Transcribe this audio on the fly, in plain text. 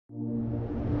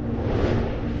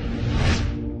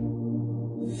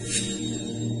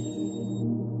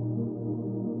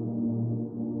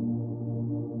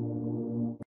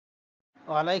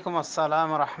ওয়ালাইকুম আসসালাম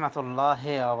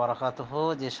রহমতুল্লাহি ওয়া বারাকাতুহু।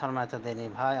 জি সম্মানিত দিনী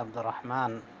ভাই আব্দুর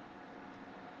রহমান,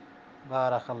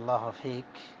 বারাকাল্লাহু ফিক।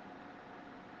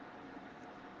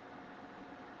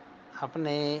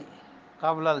 আপনি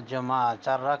কাবলাল জুমা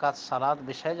 4 রাকাত সালাত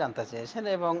বিষয়ে জানতে চেয়েছেন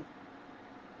এবং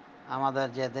আমাদের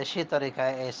যে দেশি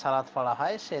তরিকায় এই সালাত পড়া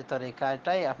হয় সেই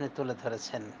তরিকাটাই আপনি তুলে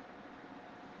ধরেছেন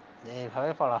যে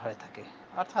এইভাবে পড়া হয়ে থাকে।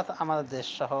 অর্থাৎ আমাদের দেশ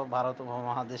সহ ভারত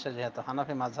উপমহাদেশে যেহেতু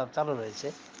হানাফি মাযহাব চালু রয়েছে,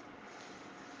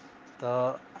 তো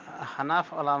হানাফ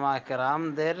ওলামা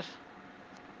কেরামদের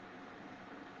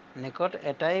নিকট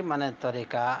এটাই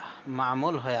তরিকা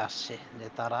মামুল হয়ে আসছে যে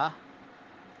তারা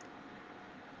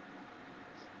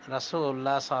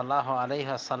রাসূলুল্লাহ সাল্লাল্লাহু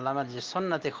আলাইহি ওয়াসাল্লামের যে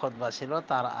সুন্নতি খুতবা ছিল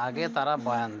তার আগে তারা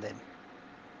বয়ান দেন,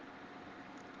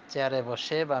 চেয়ারে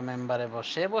বসে বা মেম্বারে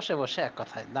বসে বসে বসে, এক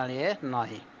কথায় দাঁড়িয়ে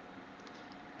নয়।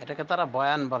 এটাকে তারা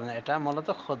বয়ান বলেন, এটা মূলত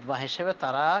খুতবা হিসেবে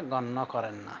তারা গণ্য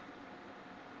করেন না।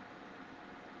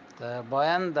 তো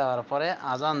বয়ান দেওয়ার পরে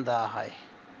আজান দেওয়া হয়,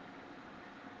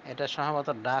 এটা সম্ভবত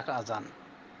ডাক আজান।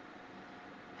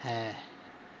 হ্যাঁ,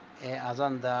 এই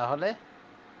আজান দেওয়া হলে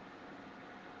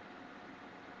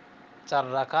 4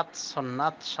 রাকাত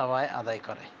সুন্নাত সবাই আদায়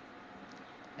করে,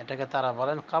 এটাকে তারা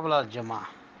বলেন কাবলাল জুমা।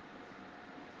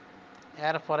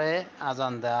 এরপরে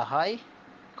আজান দেওয়া হয়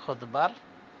খুতবার,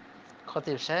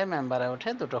 খতিব সাহেব মেম্বারে উঠে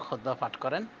 2টো খুতবা পাঠ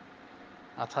করেন,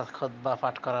 অর্থাৎ খুতবা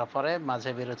পাঠ করার পরে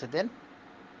মাঝে বিরতি দেন,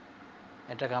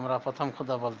 এটাকে আমরা প্রথম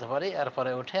খুতবা বলতে পারি।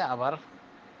 এরপরে উঠে আবার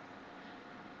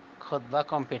খুতবা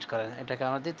কমপ্লিট করেন, এটাকে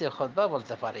আমরা দ্বিতীয় খুতবা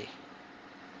বলতে পারি।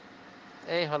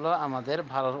 এই হলো আমাদের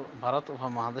ভারত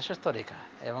উপমহাদেশের তরিকা।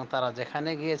 এবং তারা যেখানে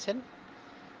গিয়েছেন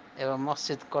এবং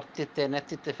মসজিদ কর্তৃত্বে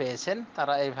নেতৃত্বে পেয়েছেন,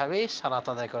 তারা এইভাবেই সালাত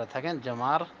আদায় করে থাকেন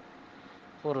জুমার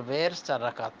পূর্বের 4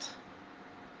 রাকাত।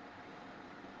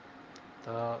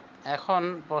 তো এখন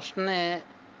প্রশ্নে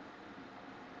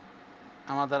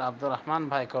আমাদের আব্দুর রহমান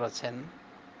ভাই করেছেন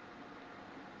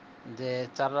যে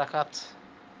 4 রাকাত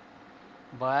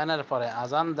বয়ানের পরে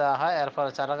আজান দেওয়া হয়, এরপরে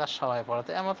 4 রাকাত সবাই পড়ে।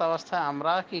 এমত অবস্থায়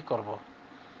আমরা কি করব?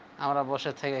 আমরা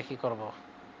বসে থেকে কি করব,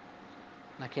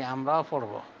 নাকি আমরাও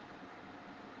পড়ব?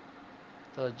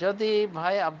 তো যদি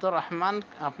ভাই আব্দুর রহমান,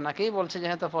 আপনাকেই বলছি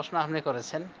যেহেতু প্রশ্ন আপনি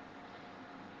করেছেন,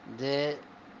 যে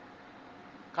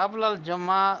কাবলাল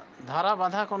জুমা ধরা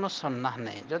বাঁধা কোনো সুন্নাহ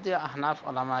নেই, যদিও আহনাফ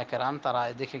ওলামায়ে কেরাম তারা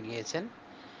এদিকে গিয়েছেন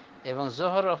এবং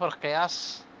জোহরের ওপর কিয়াস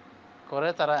করে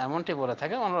তারা এমনটি বলে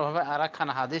থাকেন। অন্যভাবে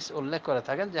আরেকখানা হাদিস উল্লেখ করে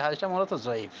থাকেন, যে হাদিসটা মূলত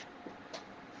জয়ীফ,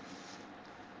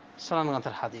 সুনান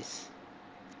গ্রন্থের হাদিস।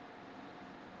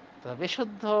 তো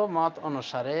বিশুদ্ধ মত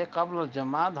অনুসারে কাবলাল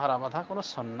জুমা ধরা বাঁধা কোনো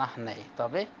সুন্নাহ নেই।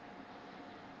 তবে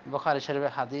বুখারী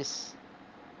শরীফের হাদিস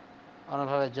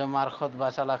অনুভাবে জুমার খুতবা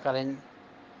চলাকালীন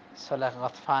সালাহ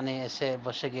গতফানি এসে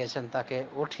বসে গিয়েছেন, তাকে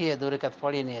উঠিয়ে 2 রাকাত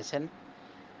পড়িয়ে নিয়েছেন।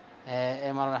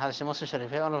 এই মর্মে হাদিস মুসলিম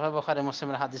শরীফে, অনুভাবে বুখারী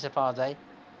মুসলিমের হাদিসে পাওয়া যায়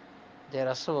যে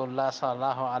রাসূলুল্লাহ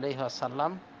সাল্লাল্লাহু আলাইহি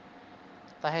ওয়াসাল্লাম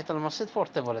তাহিয়াতুল মসজিদ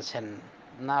পড়তে বলেছেন,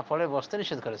 না পড়ে বসতে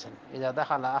নিষেধ করেছেন। ইযা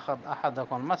দাখালা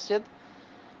আহাদুকুম মসজিদ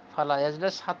ফালা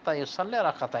ইয়াজলিস হাত্তা ইউসাল্লি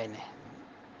রাকাতাইনি।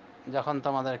 যখন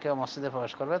তোমাদের কেউ মসজিদে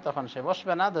প্রবেশ করবে তখন সে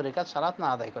বসবে না 2 রাকাত সালাত না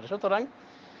আদায় করে। সুতরাং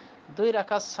 2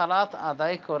 রাকাত সালাত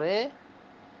আদায় করে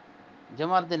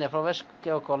জুমার দিনে প্রবেশ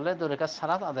কেউ করলে 2 রাকাত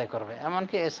সালাত আদায় করবে।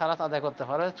 এমনকি এই সালাত আদায় করতে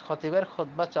পারে খতিবের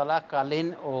খুতবা চলাকালীন,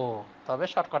 তবে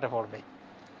শর্টকাটে পড়বে।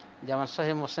 যেমন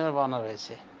সহিহ মুসলিমের বর্ণনা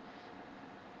রয়েছে,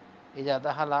 ইজা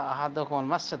দাখালা আহাদুকুমুল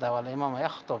মাসজিদা ওয়াল ইমামু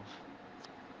ইয়াখতুব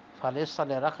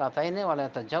ফালিউসাল্লি রাকাতাইনি ওয়া লা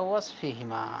ইয়াতাজাওয়াজ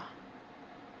ফীহিমা।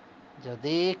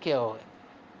 যদি কেউ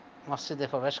মসজিদে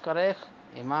প্রবেশ করে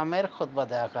ইমামের খুতবা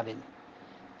দেওয়াকালীন,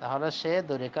 তাহলে সে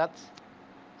 2 রাকাত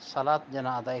সালাত যেন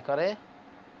আদায় করে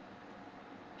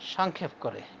সংক্ষেপ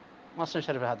করে। মুসলিম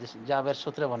শরীফের হাদিস, জাবের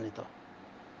সূত্রে বর্ণিত।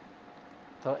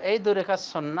 তো এই 2 রাকাত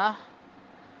সুন্নাহ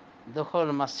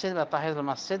দুখুল মসজিদ বা তাহিয়াতুল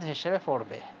মসজিদ হিসেবে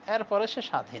পড়বে। এরপরে সে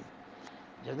স্বাধীন,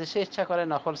 যদি সে ইচ্ছা করে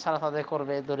নফল সালাত আদায়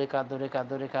করবে 2 রাকাত 2 রাকাত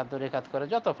 2 রাকাত 2 রাকাত করে,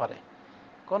 যত পারে,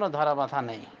 কোনো ধরা বাঁধা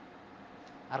নেই।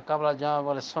 আর কাবলাল জুমা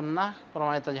বলে সুন্নাহ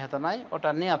প্রমাণিত যেহেতু নাই, ওটা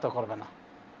নিয়ত করবে না।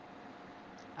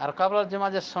 আর কাবলাল জুমা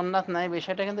যে সুন্নাত নাই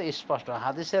বিষয়টা কিন্তু স্পষ্ট,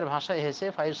 হাদিসের ভাষায় এসেছে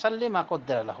ফায়ুসাল্লি মা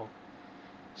কুদ্দিরা লাহু,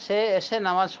 সে এসে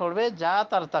নামাজ পড়বে যা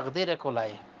তার তাকদিরে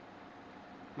কোলায়,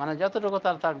 মানে যতটুকু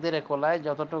তার তাকদিরে কোলায়,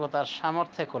 যতটুকু তার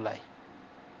সামর্থ্যে কোলায়,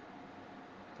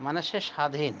 মানে সে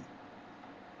স্বাধীন।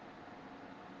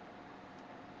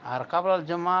 আর কাবলাল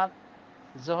জুমা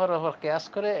জোহর ওপর কিয়াস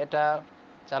করে এটা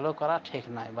চালু করা ঠিক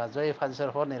নয়, বা জয়ীফ হাদিসের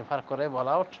উপর নির্ভর করে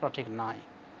বলাও সঠিক নয়।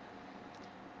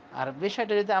 আর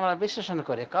বিষয়টা যদি আমরা বিশ্লেষণ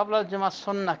করি, কাবলাল জুমা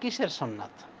সুন্নাহ কিসের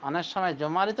সুন্নাত? অনেক সময়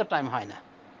জুমারই তো টাইম হয় না।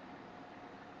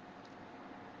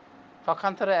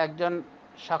 পক্ষান্তরে একজন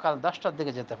সকাল 10টার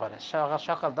দিকে যেতে পারে,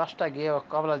 সকাল 10টায় গিয়ে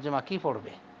কাবলাল জুমা কি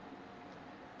পড়বে?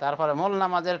 তারপরে মূল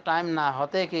নামাজের টাইম না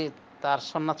হতে কি তার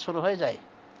সুন্নাত শুরু হয়ে যায়?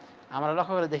 আমরা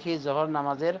লক্ষ্য করে দেখি জোহর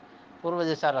নামাজের পূর্বে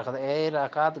যে 4 রাকাত, এই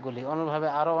রাকাতগুলি অনুভাবে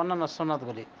আরও অন্যান্য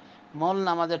সুন্নাতগুলি মূল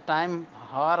নামাজের টাইম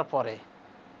হওয়ার পরে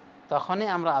তখনই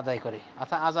আমরা আদায় করি,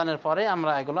 অর্থাৎ আজানের পরে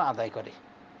আমরা এগুলো আদায় করি,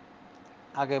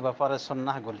 আগে বা পরে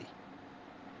সুন্নাহগুলি।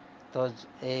 তো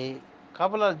এই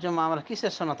কাবলার জুমা আমরা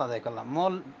কিসের সুন্নাত আদায় করলাম?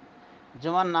 মূল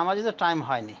জুমার নামাজই তো টাইম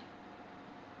হয়নি,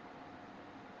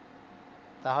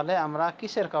 তাহলে আমরা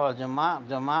কিসের কাবলার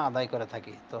জমা আদায় করে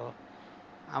থাকি? তো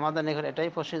আমাদের নিকট এটাই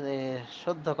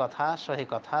শুদ্ধ কথা, সহি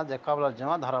কথা যে কাবলার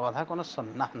জমা ধরা বাঁধা কোনো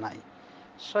সুন্নাহ নাই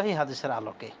সহি হাদিসের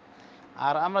আলোকে।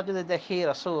 আর আমরা যদি দেখি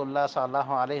রাসূলুল্লাহ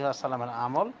সাল্লাল্লাহু আলাইহি ওয়াসাল্লামের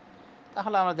আমল,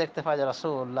 তাহলে আমরা দেখতে পাই যে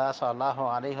রাসূলুল্লাহ সাল্লাল্লাহু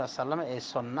আলাইহি ওয়াসাল্লাম এই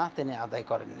সুন্নাহ তিনি আদায়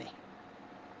করেননি।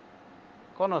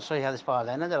 কোনো সহি হাদিস পাওয়া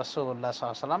যায় না যে রাসূলুল্লাহ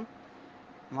সাল্লাল্লাহু আলাইহি ওয়াসাল্লাম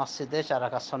মসজিদে 4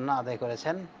 রাকাত সুন্নাহ আদায়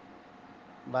করেছেন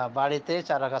বা বাড়িতে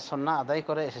 4 রাকাত সুন্নাহ আদায়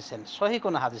করে এসেছেন। সহি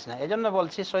কোনো হাদিস নাই। এজন্য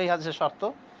বলছি সহি হাদিসের শর্ত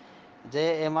যে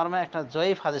এ মর্মে একটা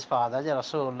জয়ীফ হাদিস পাওয়া যায় যে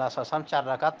রাসূলুল্লাহ সাল্লাল্লাহু আলাইহি ওয়াসাল্লাম 4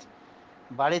 রাকাত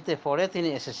বাড়িতে পড়ে তিনি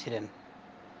এসেছিলেন।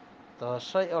 তো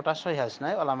ওটা সহি হাদিস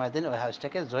নয়, উলামায়ে দ্বীন ওই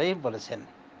হাদিসটাকে জয়ীফ বলেছেন।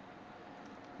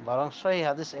 বরং সহি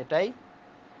হাদিস এটাই,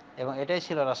 এবং এটাই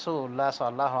ছিল রাসূলুল্লাহ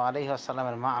সাল্লাল্লাহু আলাইহি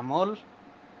ওয়াসাল্লামের মা'মুল।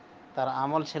 তার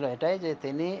আমল ছিল এটাই যে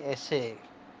তিনি এসে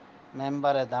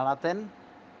মেম্বারে দাঁড়াতেন,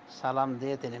 সালাম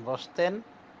দিয়ে তিনি বসতেন,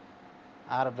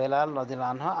 আর বেলাল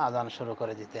রাদিয়াল্লাহু আনহু আযান শুরু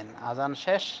করে দিতেন। আযান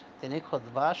শেষ, তিনি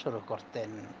খুতবা শুরু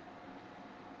করতেন।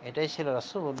 এটাই ছিল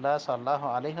রাসূলুল্লাহ সাল্লাল্লাহু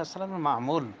আলাইহি ওয়াসাল্লামের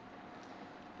মা'মুল।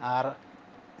 আর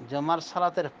জুমার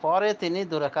সালাতের পরে তিনি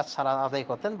 2 রাকাত সালাত আদায়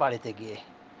করতেন বাড়িতে গিয়ে।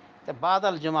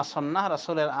 বাদাল জুমা সুন্নাহ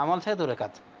রাসূলের আমল থেকে 2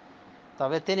 রাকাত।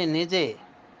 তবে তিনি নিজে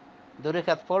 2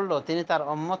 রাকাত পড়লেও তিনি তার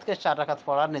উম্মতকে 4 রাকাত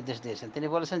পড়ার নির্দেশ দিয়েছেন। তিনি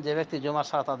বলেছেন যে ব্যক্তি জুমার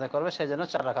সালাত আদায় করবে সে যেন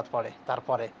 4 রাকাত পড়ে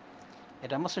তারপরে।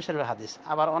 এটা মুসলিম শরীফের হাদিস।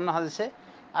 আবার অন্য হাদিসে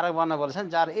আরেক বর্ণনায় বলেছেন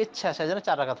যার ইচ্ছা সে যেন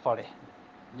 4 রাকাত পড়ে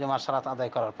জুমার সালাত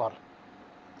আদায় করার পর।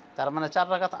 তার মানে 4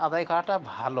 রাকাত আদায় করাটা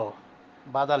ভালো।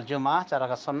 বাদাল জুমা 4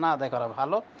 রাকাত সুন্নাহ আদায় করা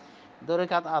ভালো। 2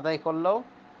 রাকাত আদায় করলেও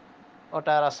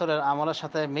ওটা রাসূলের আমলের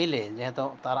সাথে মিলে, যেহেতু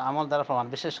তার আমল দ্বারা প্রমাণ।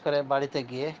 বিশেষ করে বাড়িতে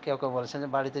গিয়ে কেউ কেউ বলেছেন যে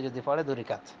বাড়িতে যদি পড়ে 2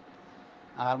 রাকাত,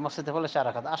 আর মসজিদে পড়লে 4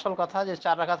 রাকাত। আসল কথা যে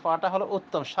 4 রাকাত পড়াটা হলো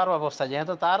উত্তম সর্বাবস্থায়,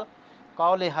 যেহেতু তার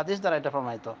কওলি হাদিস দ্বারা এটা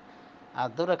প্রমাণিত। আর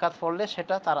 2 রাকাত পড়লে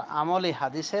সেটা তার আমলি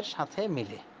হাদিসের সাথে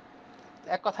মিলে।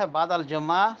 এক কথায় বাদাল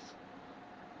জুমা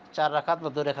 4 রাকাত বা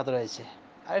 2 রাকাত রয়েছে,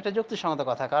 আর এটা যুক্তিসঙ্গত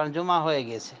কথা, কারণ জুমা হয়ে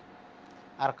গিয়েছে।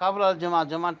 আর কাবলাল জুমা,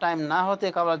 জুমার টাইম না হতে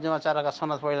কাবলাল জুমা 4 রাকাত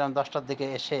সুন্নাত পড়লাম 10টার দিকে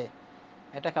এসে,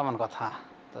 এটা কেমন কথা?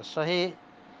 তো সহি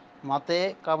মতে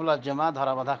কাবলাল জুমা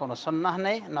ধরা বাঁধা কোনো সুন্নাহ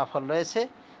নেই, নফল রয়েছে।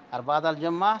 আর বাদাল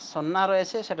জুম্মা সুন্নাহ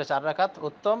রয়েছে, সেটা 4 রাকাত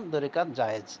উত্তম, 2 রাকাত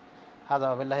জায়েজ। হাযা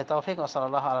বিল্লাহি তৌফিক ওয়া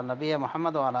সাল্লাল্লাহু আলা নবিয়্যিনা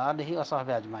মুহাম্মদ ওয়া আলা আলিহি ওয়া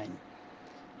সাহবিহি আজমাইন।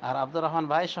 আর আব্দুর রহমান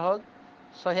ভাই সহ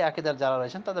সহি আকীদার যারা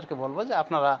রয়েছেন তাদেরকে বলবো যে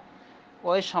আপনারা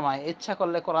ওই সময় ইচ্ছা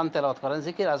করলে কোরআন তেলাওয়াত করেন,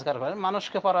 জিকির আজকার করেন।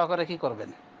 মানুষকে পরোয়া করে কি করবেন?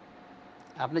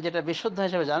 আপনি যেটা বিশুদ্ধ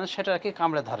হিসেবে জানেন সেটা কি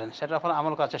কামড়ে ধরেন, সেটার উপর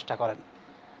আমল করার চেষ্টা করেন।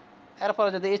 এরপরে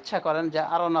যদি ইচ্ছা করেন যে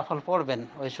আরও নফল পড়বেন,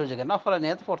 ওই সুযোগে নফলে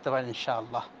নিয়ত পড়তে পারেন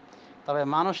ইনশাআল্লাহ। তবে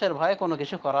মানুষের ভয়ে কোনো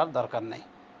কিছু করার দরকার নেই।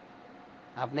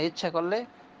 আপনি ইচ্ছা করলে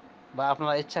বা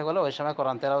আপনারা ইচ্ছা করলে ওই সময়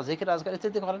কোরআন তেলাওয়াত, জিকির আজকার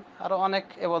ইত্যাদি করেন। আরও অনেক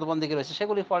ইবাদত বন্দেগী রয়েছে,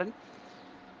 সেগুলি পড়েন।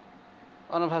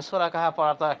 অনুভাবে সূরা কাহা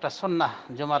পড়া তো একটা সুন্নাহ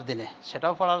জুমার দিনে,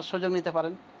 সেটাও পড়ার সুযোগ নিতে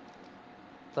পারেন।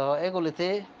 তো এগুলিতে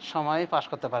সময় পাস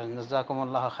করতে পারেন।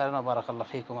 জাযাকুমুল্লাহু খাইরান ওয়া বারাকাল্লাহু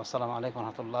ফীকুম। আসসালামু আলাইকুম ওয়া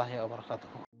রাহমাতুল্লাহি ওয়া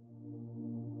বারাকাতুহু।